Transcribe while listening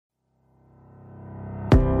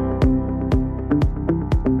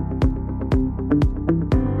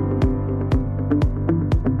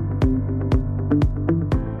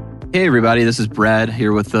Hey everybody, this is Brad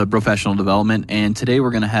here with Professional Development, and today we're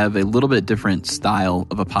going to have a little bit different style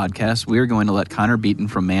of a podcast. We are going to let Connor Beaton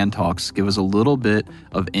from Man Talks give us a little bit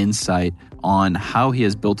of insight on how he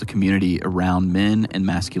has built a community around men and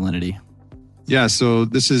masculinity. Yeah, so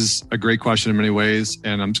this is a great question in many ways,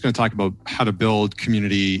 and I'm just going to talk about how to build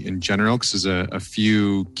community in general because there's a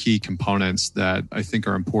few key components that I think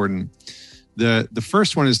are important. The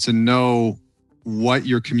first one is to know what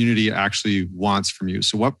your community actually wants from you.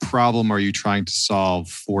 So what problem are you trying to solve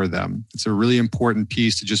for them? It's a really important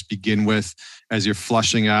piece to just begin with as you're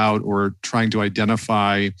flushing out or trying to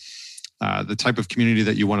identify the type of community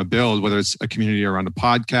that you want to build, whether it's a community around a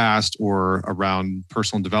podcast or around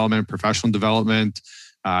personal development, professional development.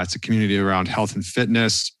 It's a community around health and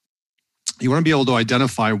fitness. You want to be able to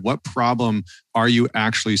identify what problem are you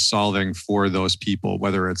actually solving for those people,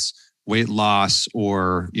 whether it's weight loss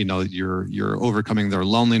or you're overcoming their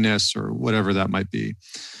loneliness or whatever that might be.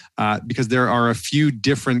 Because there are a few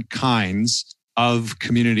different kinds of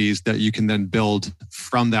communities that you can then build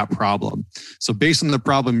from that problem. So based on the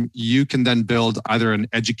problem, you can then build either an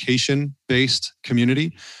education-based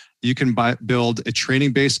community, you can build a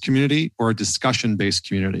training-based community, or a discussion-based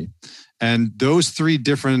community. And those three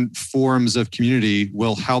different forms of community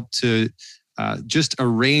will help to just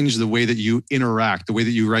arrange the way that you interact, the way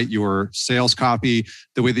that you write your sales copy,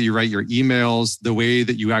 the way that you write your emails, the way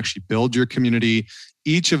that you actually build your community.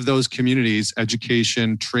 Each of those communities,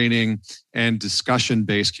 education, training, and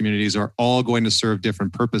discussion-based communities, are all going to serve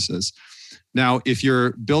different purposes. Now, if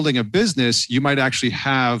you're building a business, you might actually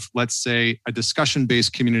have, let's say, a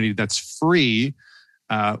discussion-based community that's free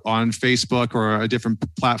on Facebook or a different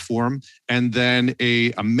platform, and then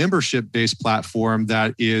a membership-based platform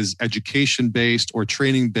that is education-based or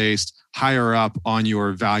training-based higher up on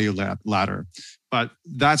your value ladder. But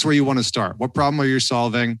that's where you want to start. What problem are you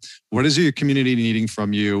solving? What is your community needing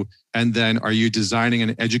from you? And then are you designing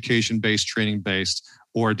an education-based, training-based,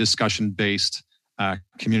 or discussion-based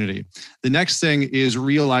community? The next thing is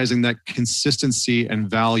realizing that consistency and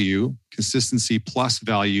value, consistency plus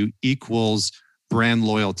value equals brand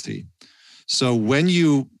loyalty. So when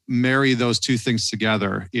you marry those two things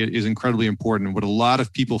together, it is incredibly important. What a lot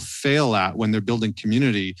of people fail at when they're building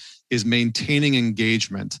community is maintaining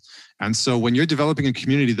engagement. And so when you're developing a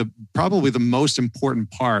community, probably the most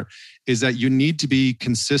important part is that you need to be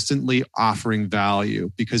consistently offering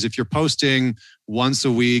value. Because if you're posting once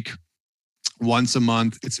a week, once a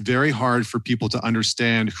month, it's very hard for people to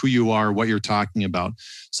understand who you are, what you're talking about.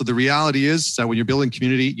 So the reality is that when you're building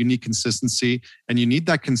community, you need consistency, and you need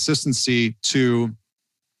that consistency to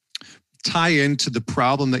tie into the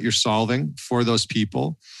problem that you're solving for those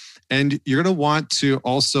people. And you're going to want to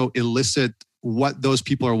also elicit what those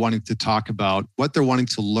people are wanting to talk about, what they're wanting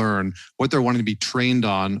to learn, what they're wanting to be trained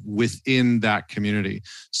on within that community.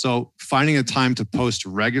 So finding a time to post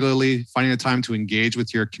regularly, finding a time to engage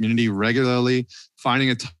with your community regularly,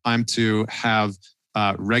 finding a time to have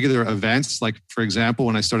regular events. Like, for example,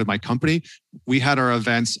 when I started my company, we had our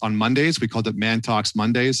events on Mondays. We called it Man Talks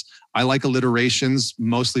Mondays. I like alliterations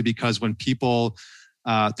mostly because when people,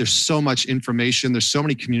 there's so much information, there's so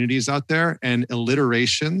many communities out there, and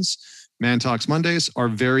alliterations, Man Talks Mondays, are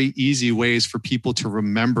very easy ways for people to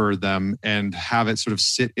remember them and have it sort of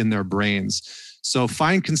sit in their brains. So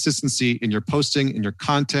find consistency in your posting, in your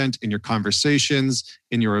content, in your conversations,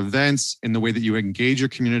 in your events, in the way that you engage your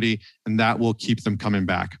community, and that will keep them coming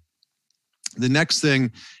back. The next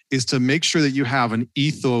thing is to make sure that you have an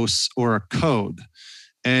ethos or a code.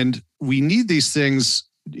 And we need these things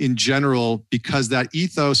in general because that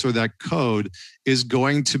ethos or that code is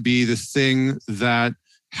going to be the thing that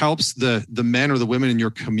helps the men or the women in your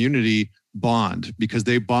community bond, because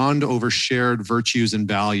they bond over shared virtues and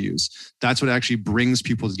values. That's what actually brings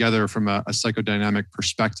people together from a psychodynamic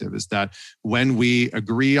perspective, is that when we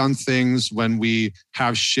agree on things, when we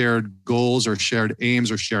have shared goals or shared aims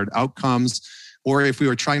or shared outcomes, or if we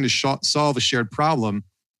are trying to solve a shared problem,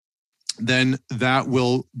 then that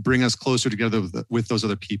will bring us closer together with those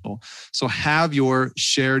other people. So have your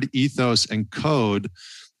shared ethos and code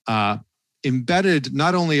embedded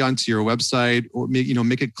not only onto your website or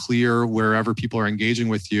make it clear wherever people are engaging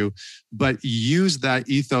with you, but use that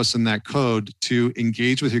ethos and that code to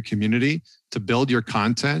engage with your community, to build your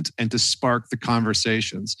content, and to spark the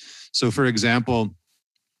conversations. So for example,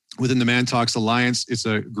 within the Man Talks Alliance, it's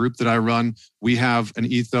a group that I run. We have an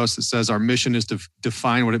ethos that says our mission is to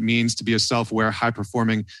define what it means to be a self-aware,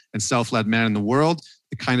 high-performing, and self-led man in the world,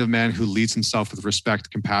 the kind of man who leads himself with respect,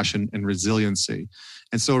 compassion, and resiliency.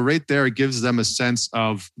 And so right there, it gives them a sense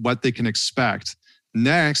of what they can expect.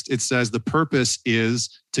 Next, it says the purpose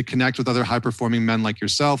is to connect with other high-performing men like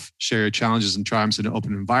yourself, share your challenges and triumphs in an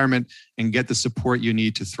open environment, and get the support you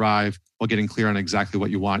need to thrive while getting clear on exactly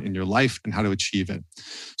what you want in your life and how to achieve it.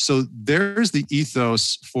 So there's the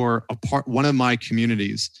ethos for one of my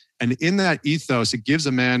communities. And in that ethos, it gives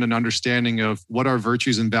a man an understanding of what our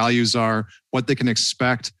virtues and values are, what they can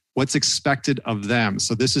expect, what's expected of them.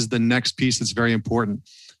 So this is the next piece that's very important.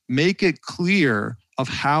 Make it clear of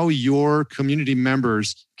how your community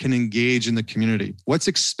members can engage in the community. What's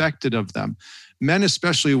expected of them? Men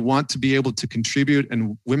especially want to be able to contribute,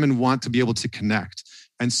 and women want to be able to connect.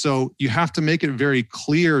 And so you have to make it very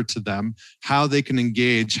clear to them how they can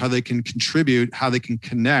engage, how they can contribute, how they can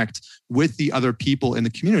connect with the other people in the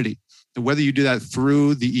community. And whether you do that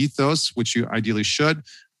through the ethos, which you ideally should,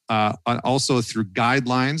 also through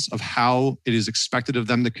guidelines of how it is expected of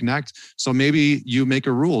them to connect. So maybe you make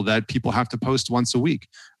a rule that people have to post once a week,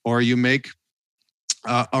 or you make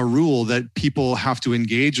a rule that people have to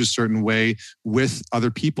engage a certain way with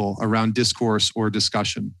other people around discourse or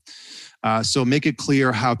discussion. So make it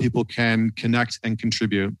clear how people can connect and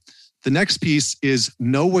contribute. The next piece is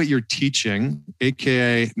know what you're teaching,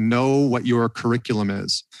 aka know what your curriculum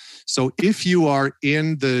is. So if you are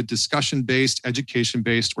in the discussion-based,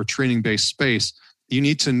 education-based, or training-based space, you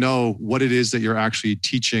need to know what it is that you're actually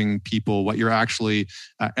teaching people, what you're actually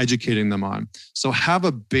educating them on. So have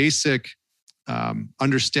a basic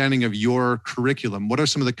understanding of your curriculum. What are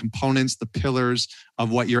some of the components, the pillars of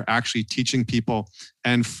what you're actually teaching people?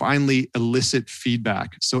 And finally, elicit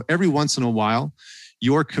feedback. So every once in a while,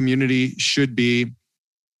 your community should be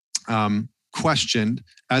questioned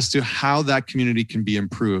as to how that community can be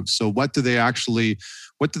improved. So what do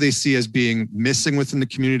they see as being missing within the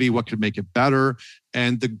community? What could make it better?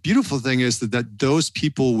 And the beautiful thing is that those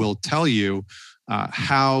people will tell you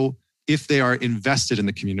how, if they are invested in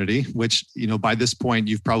the community, which, by this point,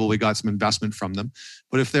 you've probably got some investment from them.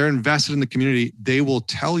 But if they're invested in the community, they will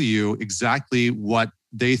tell you exactly what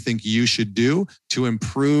they think you should do to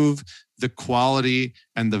improve the quality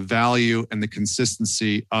and the value and the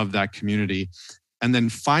consistency of that community. And then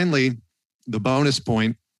finally, the bonus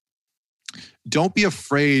point, don't be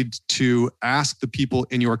afraid to ask the people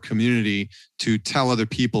in your community to tell other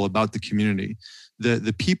people about the community.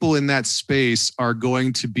 The people in that space are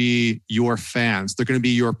going to be your fans. They're going to be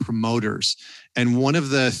your promoters. And one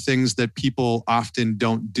of the things that people often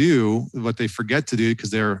don't do, what they forget to do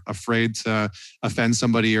because they're afraid to offend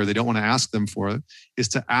somebody or they don't want to ask them for it, is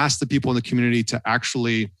to ask the people in the community to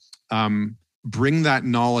actually bring that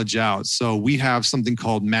knowledge out. So we have something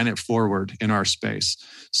called Man It Forward in our space.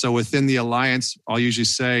 So within the Alliance, I'll usually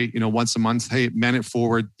say, once a month, hey, Man It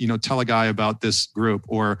Forward, tell a guy about this group.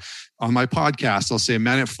 Or on my podcast, I'll say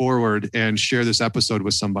Man It Forward and share this episode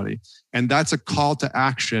with somebody. And that's a call to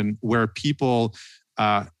action where people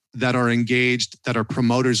that are engaged, that are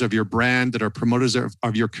promoters of your brand, that are promoters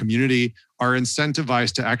of your community, are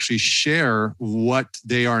incentivized to actually share what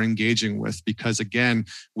they are engaging with. Because again,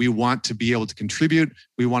 we want to be able to contribute,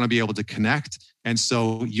 we want to be able to connect. And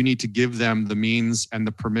so you need to give them the means and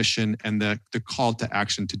the permission and the call to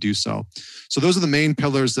action to do so. So those are the main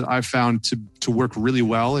pillars that I've found to work really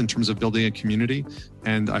well in terms of building a community.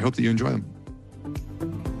 And I hope that you enjoy them.